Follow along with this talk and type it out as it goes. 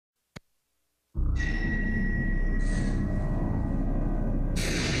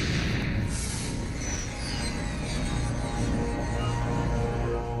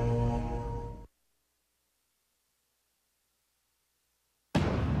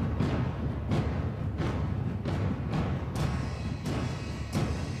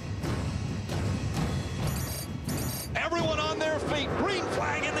street. Green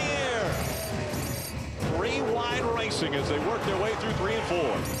flag in the air. 3 wide racing as they work their way through 3 and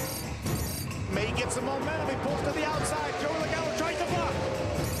 4. May get some momentum. He pulls to the outside. Joey Logano tries to block.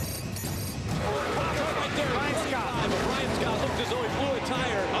 Right there. Brian Scott. But Brian Scott looked as though he blew a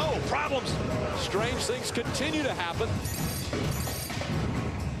tire. Oh, problems. Strange things continue to happen.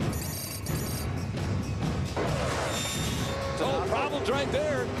 Oh, problems right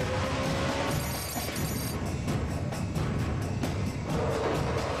there.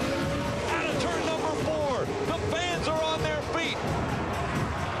 Out of turn number 4. The fans are on their feet.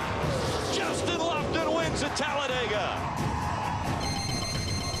 Justin Lofton wins at Talladega.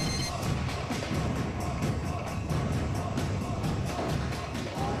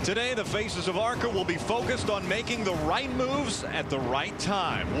 Today, the faces of ARCA will be focused on making the right moves at the right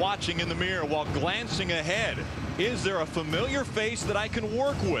time, watching in the mirror while glancing ahead. Is there a familiar face that I can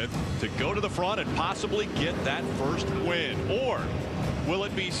work with to go to the front and possibly get that first win? Or will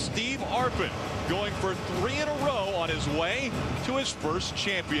it be Steve Arpin going for 3 in a row on his way to his first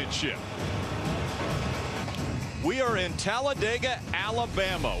championship? We are in Talladega,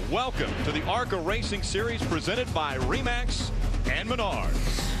 Alabama. Welcome to the ARCA Racing Series presented by RE/MAX and Menard.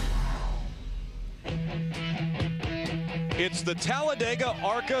 It's the Talladega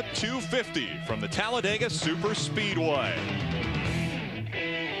ARCA 250 from the Talladega Superspeedway.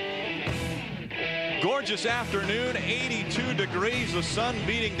 Gorgeous afternoon, 82 degrees, the sun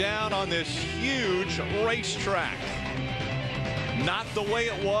beating down on this huge racetrack. Not the way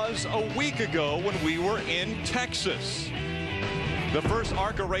it was a week ago when we were in Texas. The first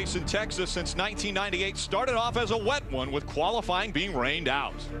ARCA race in Texas since 1998 started off as a wet one, with qualifying being rained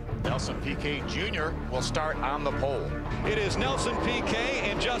out. Nelson Piquet Jr. will start on the pole. It is Nelson Piquet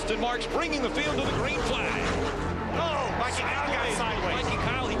and Justin Marks bringing the field to the green flag. Oh, Mikey Kyle got sideways. Mikey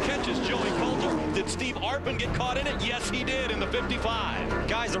Kyle, he catches Joey Coulter. Did Steve Arpin get caught in it? Yes, he did in the 55.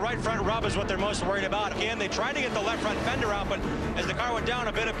 Guys, the right front rub is what they're most worried about. Again, they tried to get the left front fender out, but as the car went down,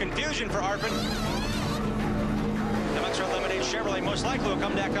 a bit of confusion for Arpin. The Extra Lemonade Chevrolet most likely will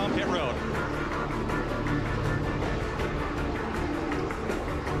come back on pit road.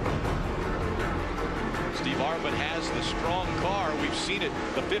 Steve Arpin has the strong car. We've seen it.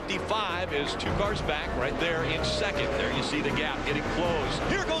 The 55 is 2 cars back right there in second. There you see the gap getting closed.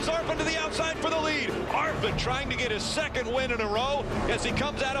 Here goes Arpin to the outside for the lead. Arpin trying to get his 2nd win in a row as he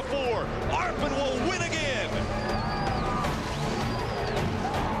comes out of 4. Arpin will win again.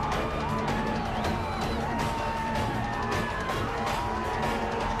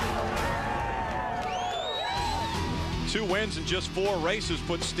 Two wins in just 4 races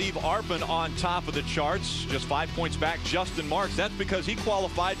put Steve Arpin on top of the charts. Just 5 points back Justin Marks. That's because he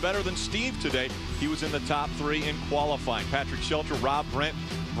qualified better than Steve today. He was in the top 3 in qualifying. Patrick Shelter, Rob Brent,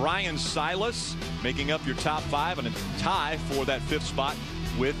 Brian Silas making up your top 5, and a tie for that 5th spot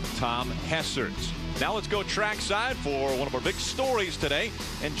with Tom Hessert. Now let's go trackside for one of our big stories today,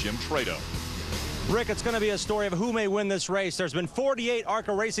 and Jim Trado. Rick, it's going to be a story of who may win this race. There's been 48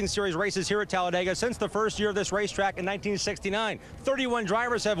 ARCA Racing Series races here at Talladega since the first year of this racetrack in 1969. 31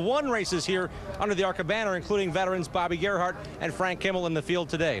 drivers have won races here under the ARCA banner, including veterans Bobby Gerhart and Frank Kimmel in the field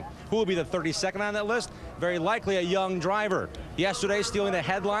today. Who will be the 32nd on that list? Very likely a young driver. Yesterday, stealing the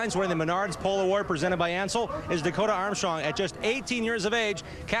headlines, winning the Menard's Pole Award presented by Ansel, is Dakota Armstrong. At just 18 years of age,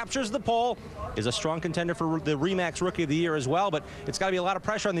 captures the pole, is a strong contender for the RE/MAX Rookie of the Year as well, but it's got to be a lot of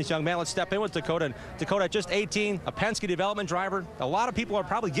pressure on these young men. Let's step in with Dakota. And Dakota, at just 18, a Penske development driver. A lot of people are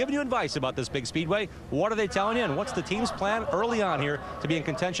probably giving you advice about this big speedway. What are they telling you, and what's the team's plan early on here to be in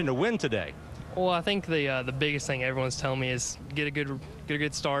contention to win today? Well, I think the biggest thing everyone's telling me is get a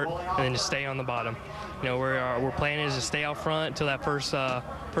good start and then just stay on the bottom. You know, we're planning is to stay out front until that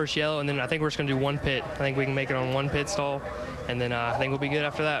first yellow, and then I think we're just going to do 1 pit. I think we can make it on 1 pit stall, and then I think we'll be good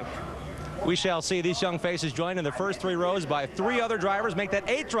after that. We shall see. These young faces joined in the first 3 rows by 3 other drivers, make that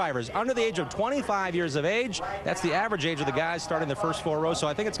 8 drivers under the age of 25 years of age. That's the average age of the guys starting the first 4 rows. So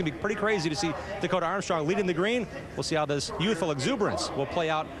I think it's going to be pretty crazy to see Dakota Armstrong leading the green. We'll see how this youthful exuberance will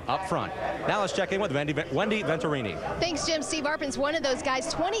play out up front. Now let's check in with Wendy Venturini. Thanks, Jim. Steve Arpin's one of those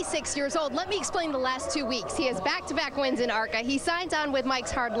guys, 26 years old. Let me explain the last 2 weeks. He has back-to-back wins in ARCA. He signs on with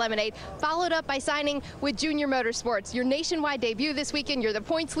Mike's Hard Lemonade, followed up by signing with Junior Motorsports. Your nationwide debut this weekend. You're the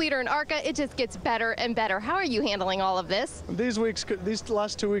points leader in ARCA. It just gets better and better. How are you handling all of this? These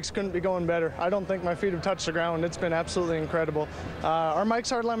last 2 weeks couldn't be going better. I don't think my feet have touched the ground. It's been absolutely incredible. Our Mike's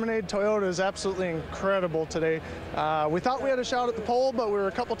Hard Lemonade Toyota is absolutely incredible today. We thought we had a shot at the pole, but we were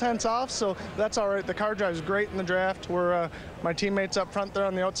a couple tenths off, so that's all right. The car drives great in the draft. We're my teammates up front there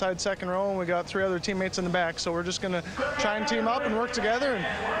on the outside second row, and we got 3 other teammates in the back. So we're just going to try and team up and work together.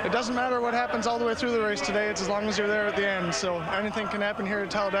 And it doesn't matter what happens all the way through the race today. It's as long as you're there at the end. So anything can happen here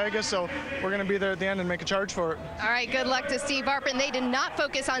at Talladega. So we're going to be there at the end and make a charge for it. All right, good luck to Steve Arpin. They did not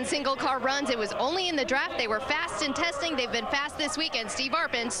focus on single car runs. It was only in the draft. They were fast in testing. They've been fast this weekend. Steve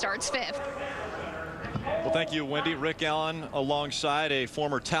Arpin starts 5th. Well, thank you, Wendy. Rick Allen alongside a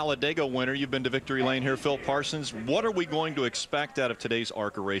former Talladega winner. You've been to victory lane here, Phil Parsons. What are we going to expect out of today's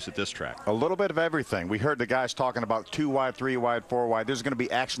ARCA race at this track? A little bit of everything. We heard the guys talking about 2 wide, 3 wide, 4 wide. There's going to be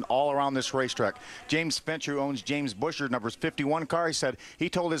action all around this racetrack. James Fincher, who owns James Busher, numbers 51 car, he said he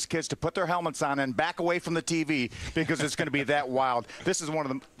told his kids to put their helmets on and back away from the TV because it's going to be that wild. This is one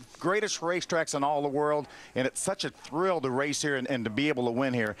of the greatest racetracks in all the world, and it's such a thrill to race here and to be able to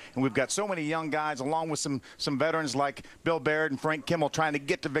win here. And we've got so many young guys along with some veterans like Bill Baird and Frank Kimmel trying to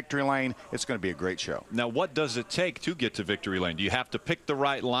get to victory lane. It's going to be a great show. Now, what does it take to get to victory lane? Do you have to pick the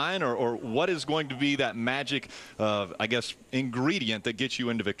right line, or what is going to be that magic, I guess, ingredient that gets you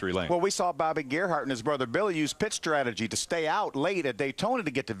into victory lane? Well, we saw Bobby Gerhart and his brother Billy use pit strategy to stay out late at Daytona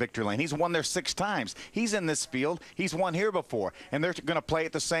to get to victory lane. He's won there 6 times. He's in this field. He's won here before, and they're going to play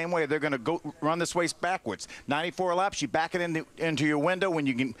it the same way. They're going to go run this race backwards. 94 laps, you back it into your window. When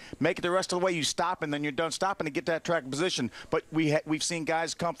you can make it the rest of the way, you stop, and then you're done stopping to get that track position. But we've seen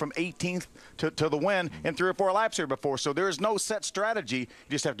guys come from 18th to the win in 3 or 4 laps here before. So there is no set strategy. You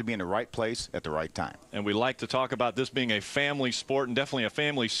just have to be in the right place at the right time. And we like to talk about this being a family sport and definitely a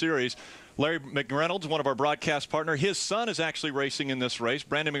family series. Larry McReynolds, one of our broadcast partners, his son is actually racing in this race.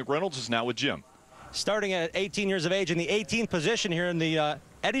 Brandon McReynolds is now with Jim. Starting at 18 years of age in the 18th position here in the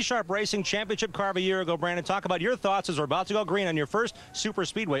Eddie Sharp Racing Championship car of a year ago. Brandon, talk about your thoughts as we're about to go green on your first Super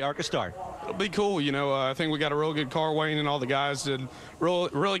Speedway ARCA start. It'll be cool. You know, I think we got a real good car. Wayne and all the guys did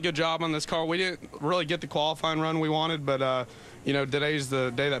really good job on this car. We didn't really get the qualifying run we wanted, but, you know, today's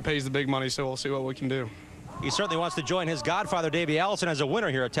the day that pays the big money, so we'll see what we can do. He certainly wants to join his godfather, Davey Allison, as a winner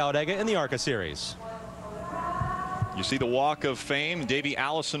here at Talladega in the ARCA Series. You see the Walk of Fame, Davey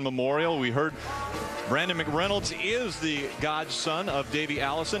Allison Memorial. We heard Brandon McReynolds is the godson of Davey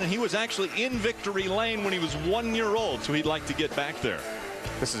Allison, and he was actually in victory lane when he was 1 year old, so he'd like to get back there.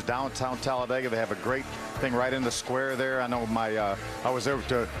 This is downtown Talladega. They have a great thing right in the square there. I know I was there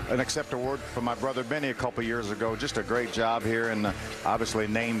to accept an award from my brother Benny a couple years ago. Just a great job here, and obviously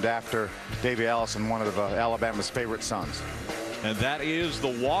named after Davey Allison, one of Alabama's favorite sons. And that is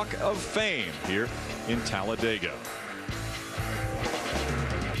the Walk of Fame here in Talladega.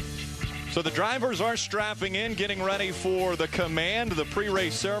 So the drivers are strapping in, getting ready for the command. The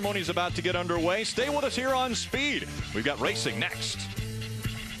pre-race ceremony is about to get underway. Stay with us here on Speed. We've got racing next.